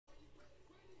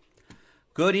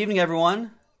Good evening,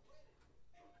 everyone.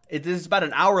 This is about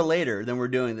an hour later than we're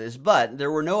doing this, but there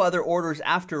were no other orders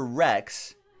after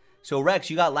Rex. So, Rex,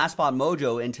 you got Last Spot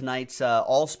Mojo in tonight's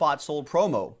All Spot Sold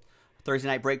promo, Thursday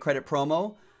night break credit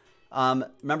promo.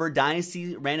 Remember,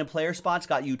 Dynasty random player spots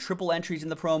got you triple entries in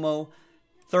the promo.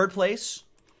 Third place,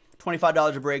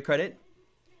 $25 of break credit.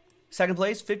 Second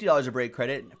place, $50 of break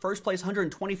credit. First place,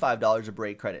 $125 of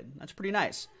break credit. That's pretty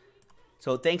nice.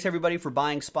 So thanks, everybody, for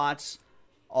buying spots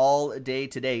all day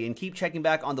today. And keep checking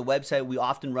back on the website. We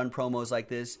often run promos like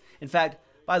this. In fact,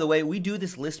 by the way, we do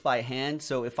this list by hand.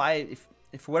 So if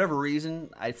for whatever reason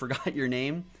I forgot your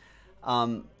name,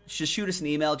 just shoot us an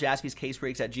email,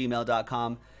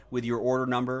 jaspyscasebreaks@gmail.com, with your order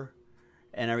number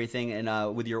and everything.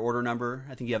 And with your order number,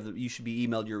 I think you should be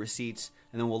emailed your receipts,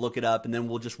 and then we'll look it up, and then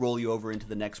we'll just roll you over into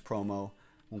the next promo.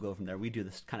 We'll go from there. We do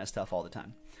this kind of stuff all the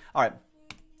time. All right.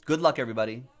 Good luck,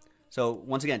 everybody. So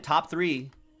once again, top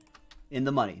three in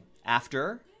the money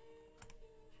after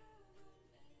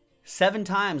 7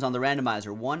 times on the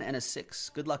randomizer, 1 and a 6.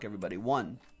 Good luck, everybody.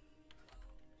 1,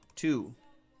 2,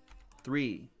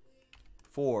 3,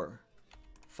 4,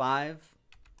 5,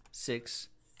 6,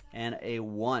 and a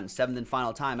 1. 7th and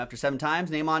final time. After 7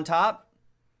 times, name on top.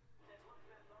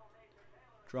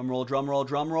 Drum roll, drum roll,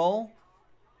 drum roll.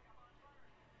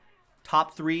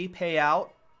 Top 3 payout.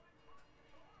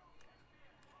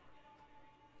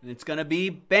 And it's going to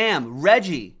be, bam,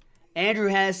 Reggie, Andrew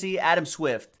Hennessy, Adam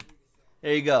Swift.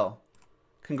 There you go.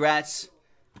 Congrats,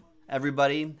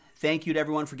 everybody. Thank you to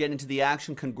everyone for getting into the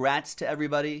action. Congrats to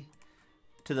everybody,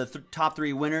 to the top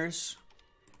 3 winners.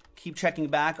 Keep checking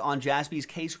back on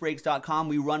jaspyscasebreaks.com.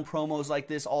 We run promos like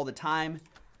this all the time.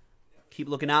 Keep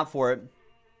looking out for it.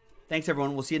 Thanks,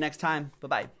 everyone. We'll see you next time.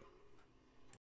 Bye-bye.